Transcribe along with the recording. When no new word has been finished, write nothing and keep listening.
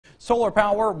Solar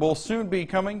power will soon be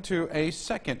coming to a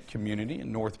second community in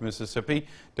North Mississippi.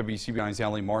 WCBI's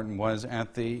Allie Martin was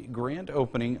at the grand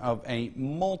opening of a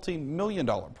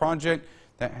multi-million-dollar project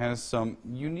that has some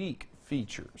unique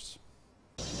features.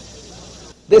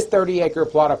 This 30-acre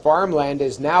plot of farmland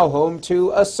is now home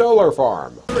to a solar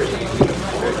farm.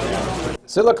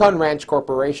 Silicon Ranch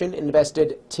Corporation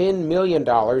invested $10 million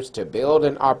to build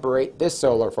and operate this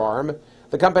solar farm.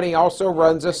 The company also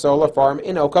runs a solar farm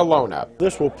in Okolona.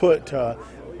 This will put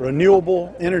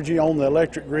renewable energy on the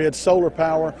electric grid, solar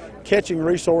power, catching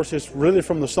resources really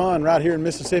from the sun right here in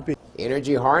Mississippi.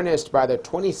 Energy harnessed by the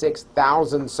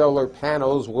 26,000 solar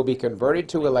panels will be converted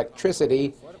to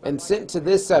electricity and sent to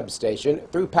this substation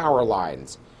through power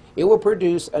lines. It will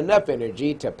produce enough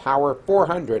energy to power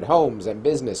 400 homes and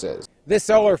businesses. This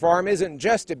solar farm isn't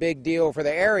just a big deal for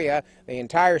the area. The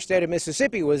entire state of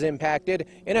Mississippi was impacted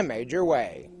in a major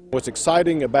way. What's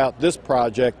exciting about this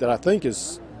project that I think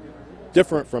is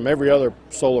different from every other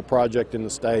solar project in the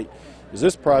state is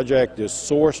this project is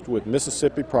sourced with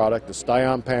Mississippi product, the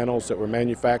Styon panels that were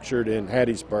manufactured in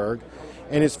Hattiesburg,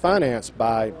 and is financed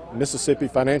by Mississippi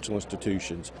financial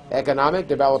institutions. Economic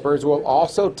developers will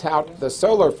also tout the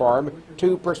solar farm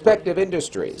to prospective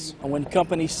industries. When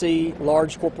companies see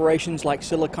large corporations like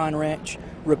Silicon Ranch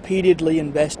repeatedly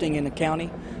investing in the county,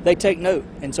 they take note,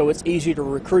 and so it's easy to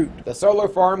recruit. The solar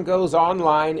farm goes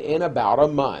online in about a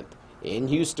month. In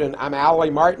Houston, I'm Allie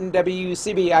Martin,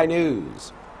 WCBI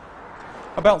News.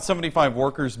 About 75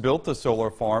 workers built the solar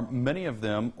farm. Many of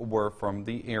them were from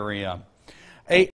the area.